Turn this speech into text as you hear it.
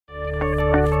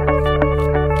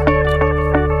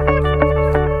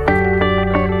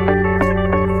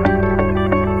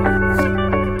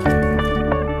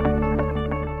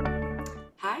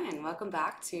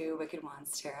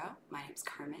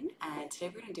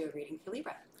do a reading for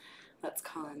Libra. Let's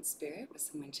call in spirit with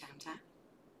some wind chime time.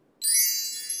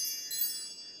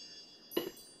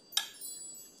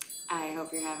 I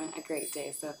hope you're having a great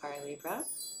day so far, Libra.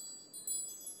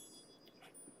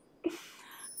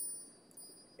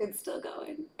 It's still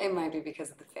going. It might be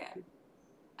because of the fan.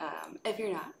 If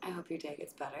you're not, I hope your day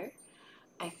gets better.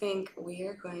 I think we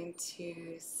are going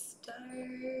to start...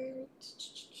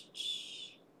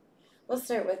 We'll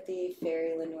start with the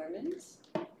Fairy Lenormand.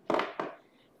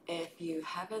 If you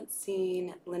haven't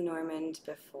seen Lenormand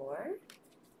before,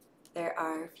 there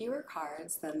are fewer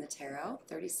cards than the tarot,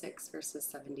 36 versus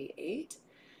 78.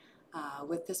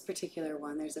 With this particular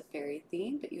one, there's a fairy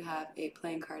theme, but you have a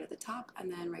playing card at the top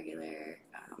and then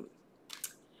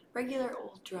regular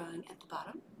old drawing at the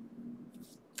bottom.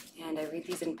 And I read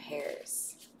these in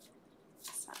pairs.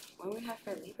 So, what do we have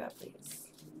for Libra, please?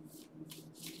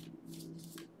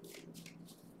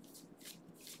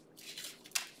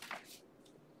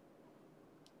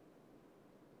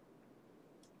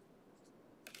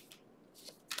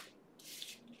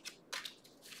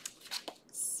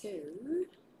 So,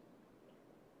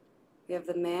 we have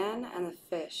the man and the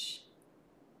fish.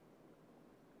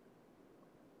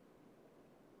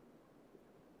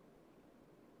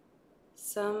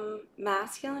 Some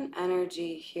masculine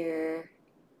energy here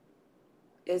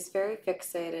is very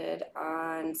fixated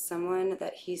on someone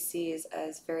that he sees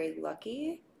as very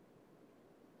lucky,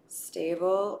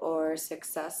 stable, or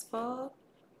successful,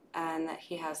 and that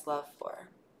he has love for.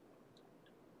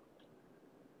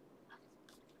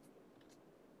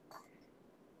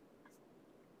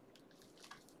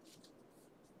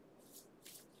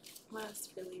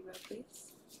 Last for Libra,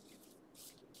 please.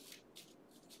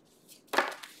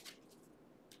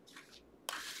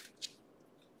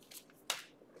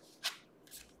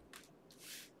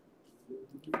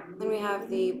 Then we have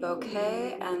the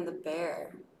bouquet and the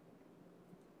bear.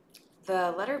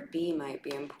 The letter B might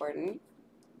be important.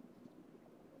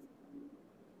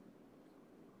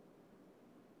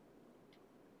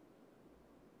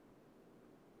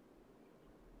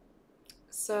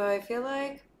 So I feel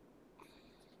like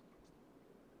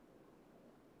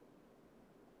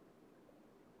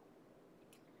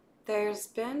there's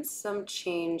been some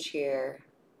change here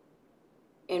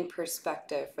in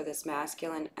perspective for this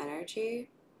masculine energy.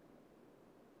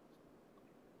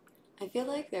 I feel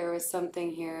like there was something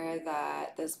here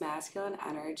that this masculine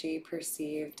energy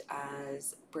perceived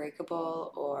as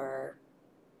breakable or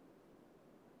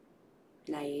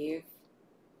naive,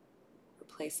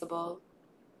 replaceable.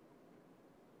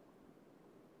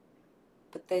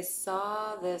 But they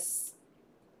saw this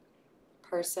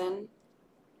person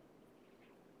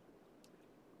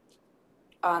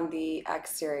on the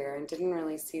exterior and didn't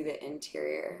really see the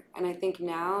interior. And I think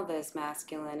now this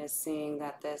masculine is seeing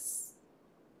that this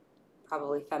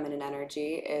probably feminine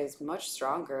energy is much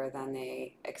stronger than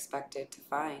they expected to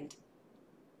find.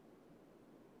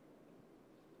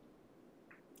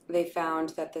 They found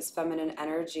that this feminine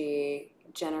energy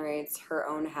generates her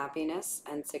own happiness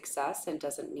and success and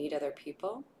doesn't need other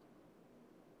people.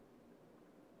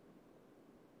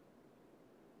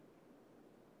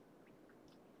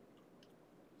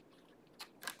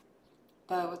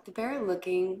 But with the bear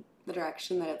looking the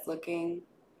direction that it's looking,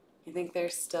 I think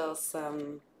there's still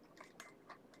some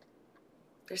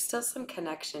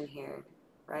connection here,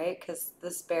 right? Because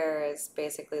this bear is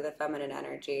basically the feminine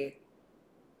energy,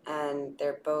 and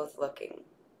they're both looking.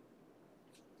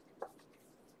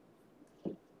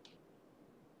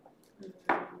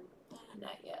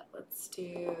 Not yet.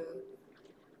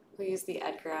 We'll use the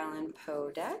Edgar Allan Poe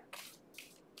deck.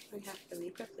 We have for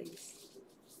Libra, please.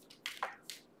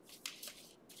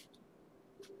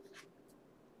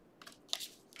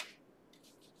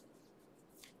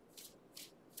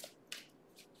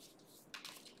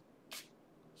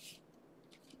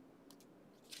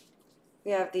 We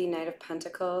have the Knight of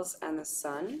Pentacles and the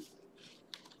Sun.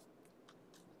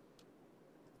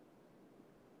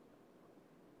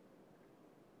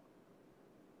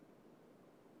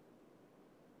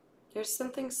 There's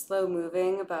something slow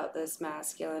moving about this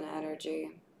masculine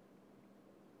energy.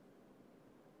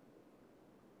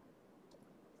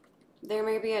 There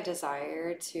may be a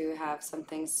desire to have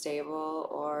something stable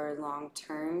or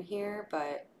long-term here,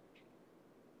 but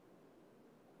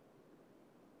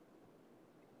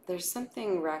there's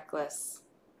something reckless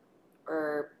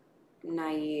or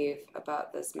naive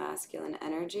about this masculine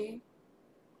energy.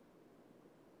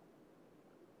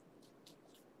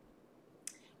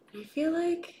 I feel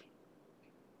like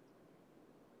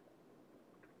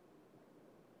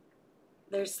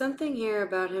there's something here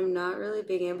about him not really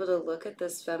being able to look at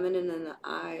this feminine in the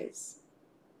eyes.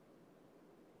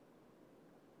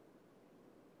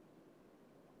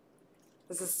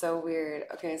 This is so weird.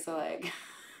 Okay, so like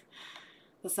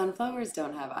the sunflowers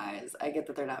don't have eyes. I get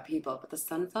that they're not people, but the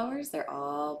sunflowers, they're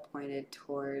all pointed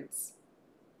towards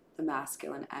the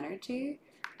masculine energy,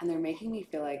 and they're making me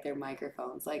feel like they're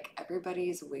microphones. Like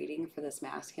everybody's waiting for this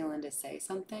masculine to say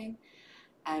something,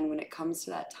 and when it comes to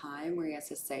that time where he has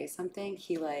to say something,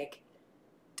 he like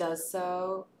does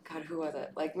so. God, who was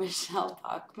it? Like Michelle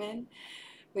Bachman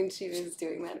when she was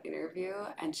doing that interview,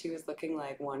 and she was looking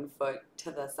like 1 foot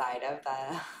to the side of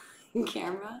the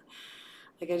camera.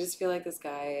 Like I just feel like this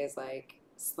guy is like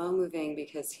slow moving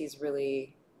because he's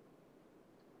really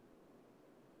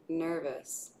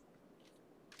nervous.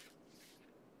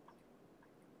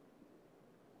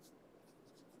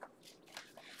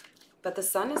 But the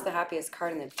sun is the happiest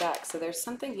card in the deck, so there's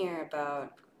something here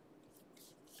about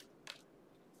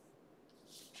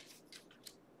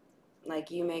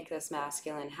like you make this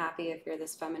masculine happy if you're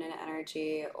this feminine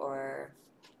energy, or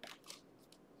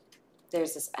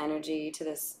there's this energy to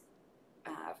this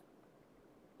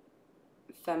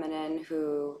feminine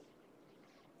who,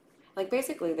 like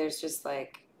basically there's just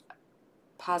like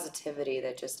positivity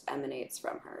that just emanates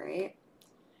from her, right?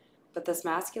 But this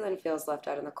masculine feels left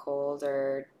out in the cold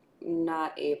or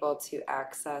not able to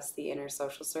access the inner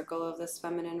social circle of this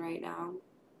feminine right now.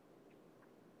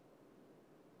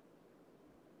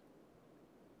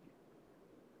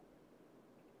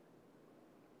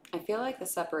 I feel like the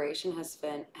separation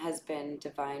has been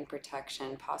divine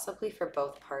protection, possibly for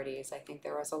both parties. I think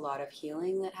there was a lot of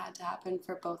healing that had to happen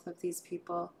for both of these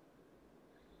people.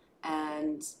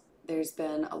 And there's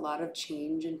been a lot of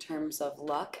change in terms of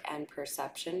luck and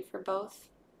perception for both.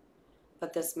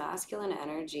 But this masculine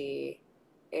energy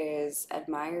is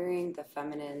admiring the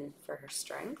feminine for her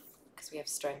strength, because we have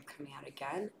strength coming out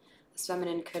again. This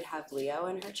feminine could have Leo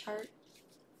in her chart.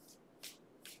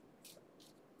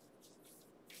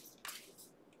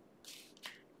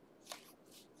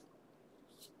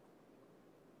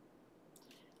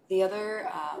 The other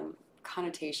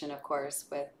connotation, of course,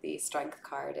 with the strength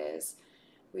card is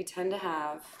we tend to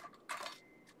have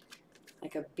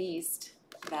like a beast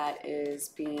that is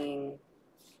being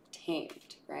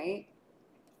tamed, right?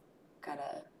 Got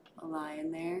a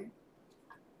lion there,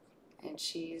 and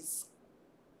she's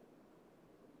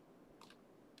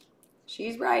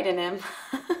riding him.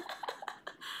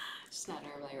 She's not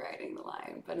normally riding the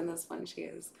lion, but in this one she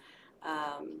is.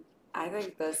 I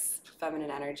think this feminine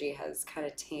energy has kind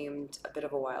of tamed a bit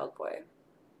of a wild boy.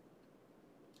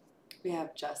 We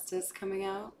have Justice coming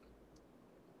out.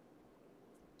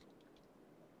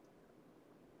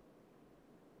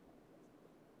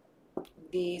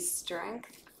 The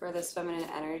strength for this feminine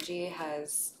energy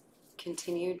has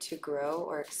continued to grow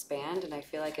or expand, and I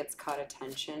feel like it's caught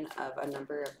attention of a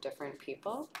number of different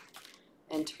people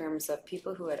in terms of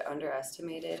people who had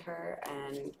underestimated her,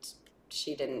 and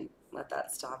she didn't let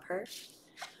that stop her.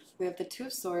 We have the Two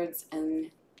of Swords, and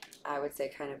I would say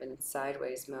kind of in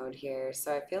sideways mode here.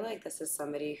 So I feel like this is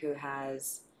somebody who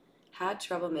has had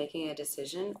trouble making a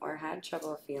decision or had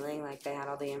trouble feeling like they had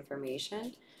all the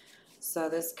information. So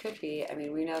this could be, I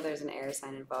mean, we know there's an air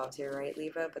sign involved here, right,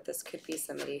 Libra? But this could be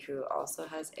somebody who also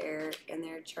has air in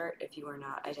their chart if you are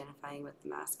not identifying with the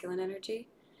masculine energy.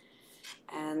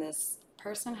 And this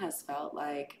person has felt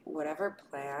like whatever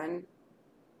plan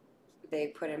they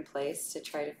put in place to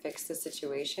try to fix the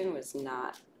situation was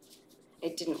not,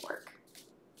 it didn't work.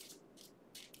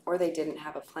 Or they didn't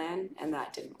have a plan and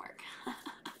that didn't work.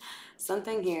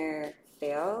 Something here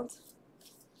failed.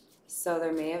 So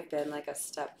there may have been like a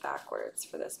step backwards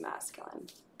for this masculine.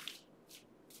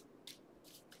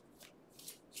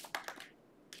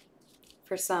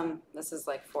 For some, this is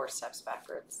like 4 steps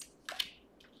backwards.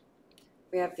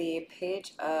 We have the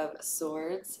Page of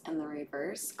Swords in the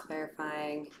reverse,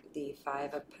 clarifying the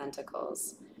 5 of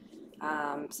Pentacles.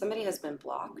 Somebody has been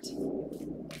blocked.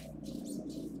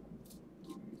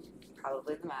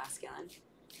 Probably the masculine.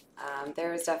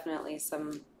 There was definitely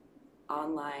some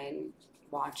online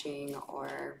watching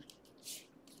or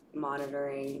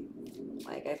monitoring.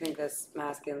 Like, I think this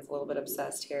masculine's a little bit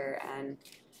obsessed here, and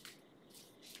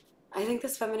I think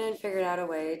this feminine figured out a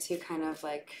way to kind of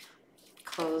like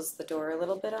close the door a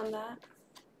little bit on that.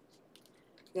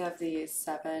 We have the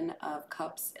 7 of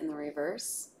Cups in the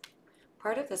reverse.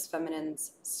 Part of this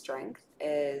feminine's strength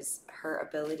is her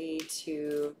ability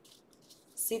to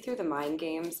see through the mind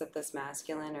games that this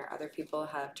masculine or other people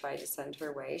have tried to send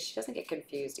her way. She doesn't get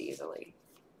confused easily.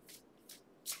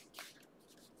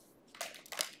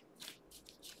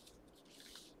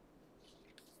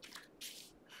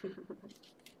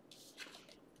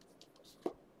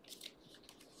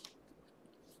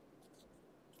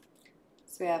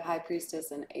 So we have High Priestess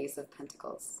and Ace of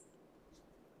Pentacles.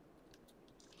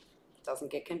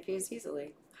 Doesn't get confused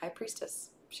easily. High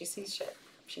Priestess. She sees shit.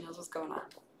 She knows what's going on.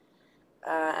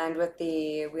 And with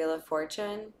the Wheel of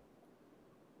Fortune,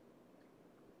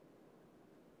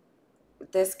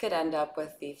 this could end up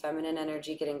with the feminine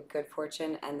energy getting good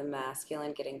fortune and the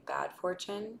masculine getting bad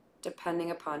fortune,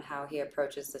 depending upon how he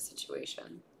approaches the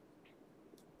situation.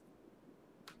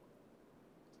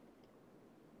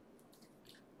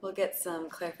 We'll get some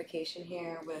clarification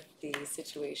here with the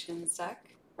situations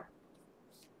deck. What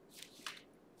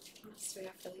else do we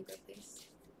have for Libra, please?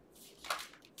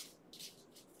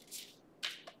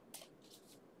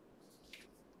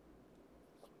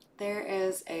 There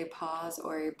is a pause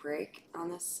or a break on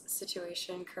this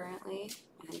situation currently.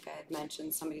 I think I had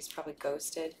mentioned somebody's probably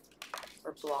ghosted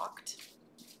or blocked.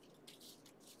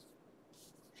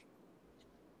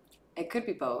 It could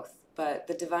be both, but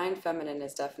the divine feminine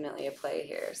is definitely a play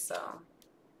here, so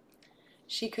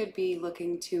she could be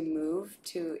looking to move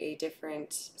to a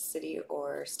different city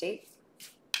or state.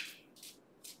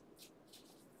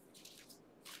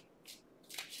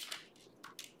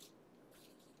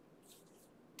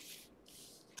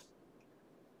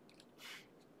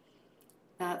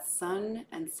 That sun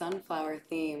and sunflower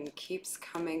theme keeps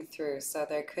coming through, so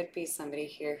there could be somebody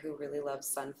here who really loves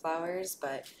sunflowers,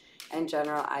 but in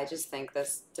general, I just think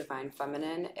this divine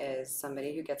feminine is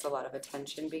somebody who gets a lot of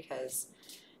attention because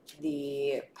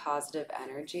the positive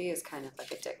energy is kind of like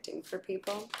addicting for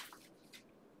people.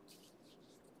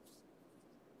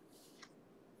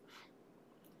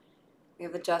 We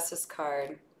have the Justice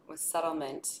card with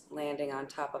settlement landing on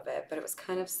top of it, but it was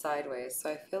kind of sideways,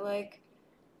 so I feel like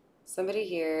somebody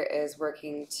here is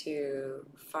working to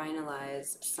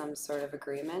finalize some sort of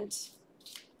agreement.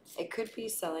 It could be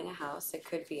selling a house, it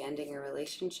could be ending a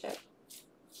relationship,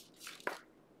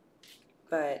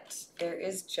 but there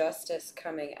is justice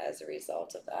coming as a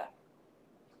result of that.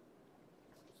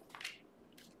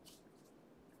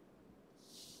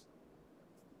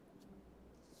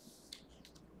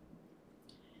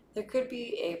 There could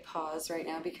be a pause right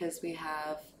now because we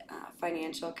have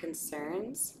financial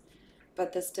concerns,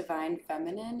 but this divine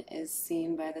feminine is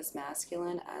seen by this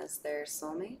masculine as their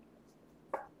soulmate.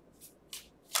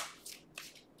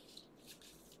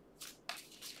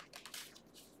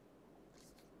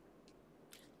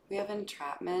 We have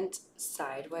entrapment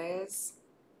sideways.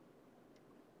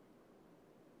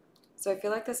 So I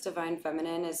feel like this divine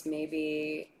feminine is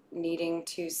maybe needing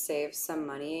to save some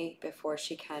money before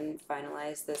she can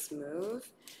finalize this move,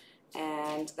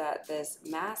 and that this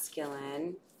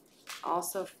masculine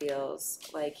also feels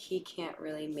like he can't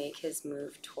really make his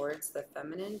move towards the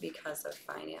feminine because of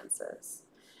finances.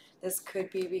 This could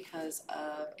be because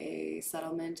of a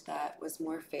settlement that was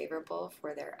more favorable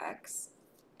for their ex.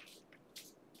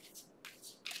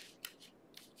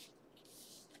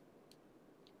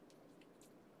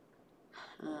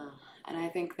 And I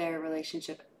think their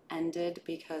relationship ended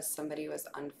because somebody was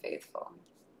unfaithful.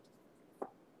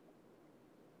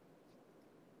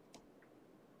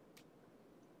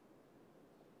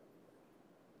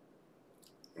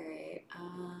 Alright,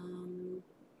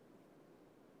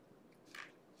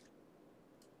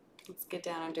 let's get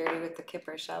down and dirty with the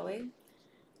Kipper, shall we?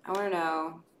 I want to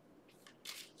know,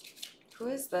 who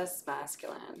is this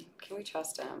masculine? Can we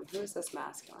trust him? Who is this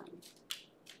masculine?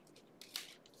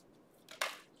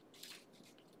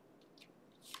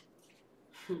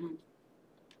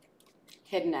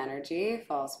 Hidden energy,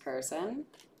 false person.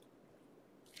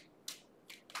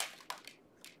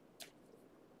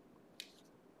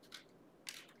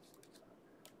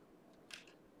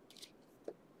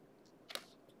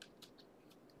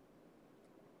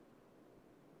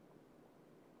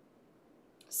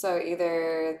 So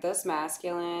either this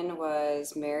masculine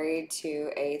was married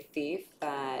to a thief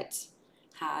that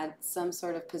had some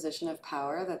sort of position of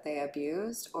power that they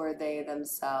abused, or they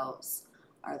themselves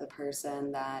are the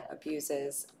person that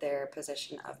abuses their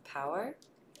position of power.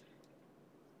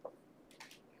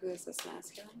 Who is this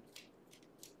masculine?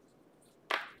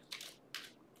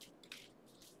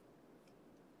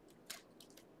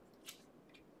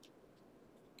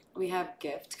 We have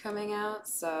gift coming out,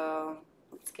 so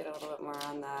let's get a little bit more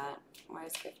on that. Why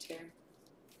is gift here?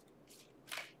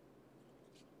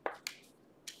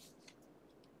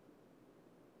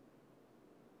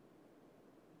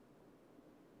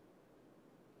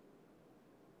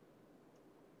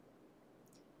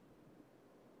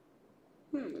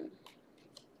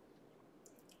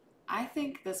 I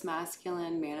think this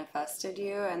masculine manifested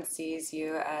you and sees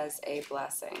you as a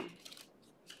blessing.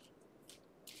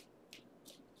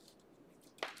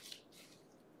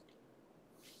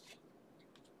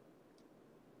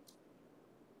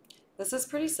 This is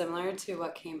pretty similar to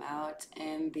what came out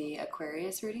in the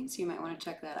Aquarius reading, so you might want to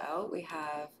check that out. We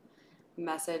have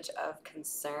message of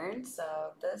concern.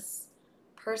 So this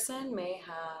person may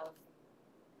have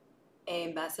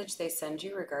a message they send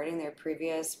you regarding their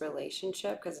previous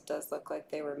relationship, because it does look like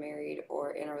they were married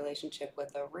or in a relationship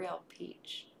with a real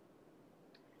peach.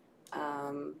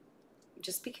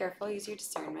 Just be careful, use your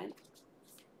discernment,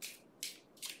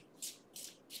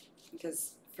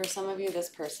 because for some of you this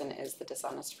person is the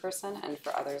dishonest person, and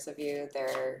for others of you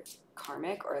their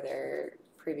karmic or their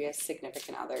previous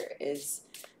significant other is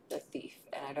the thief,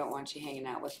 and I don't want you hanging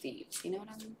out with thieves, you know what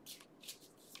I mean?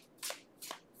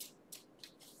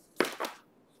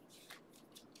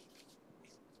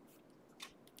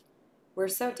 We're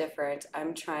so different.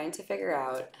 I'm trying to figure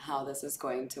out how this is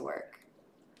going to work.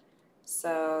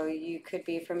 So you could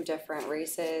be from different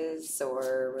races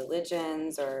or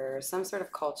religions or some sort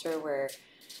of culture where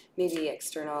maybe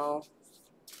external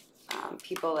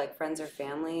people like friends or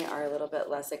family are a little bit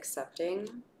less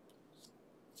accepting,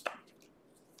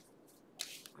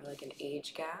 or like an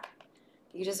age gap.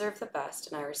 You deserve the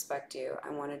best and I respect you. I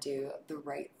want to do the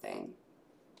right thing.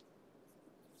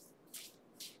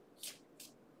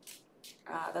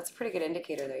 That's a pretty good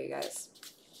indicator though, you guys.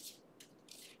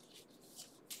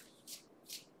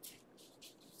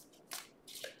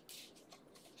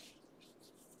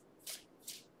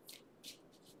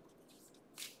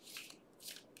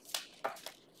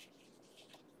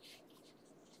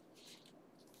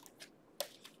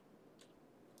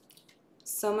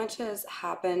 So much has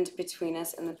happened between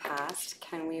us in the past.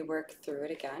 Can we work through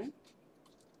it again?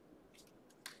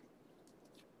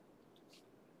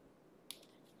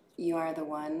 You are the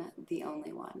one, the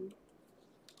only one.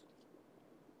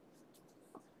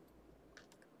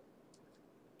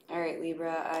 All right,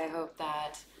 Libra, I hope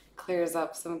that clears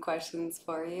up some questions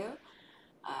for you.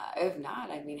 If not,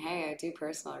 I mean, hey, I do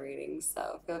personal readings,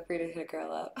 so feel free to hit a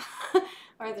girl up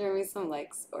or throw me some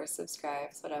likes or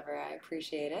subscribes, whatever. I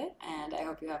appreciate it, and I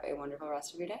hope you have a wonderful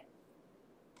rest of your day.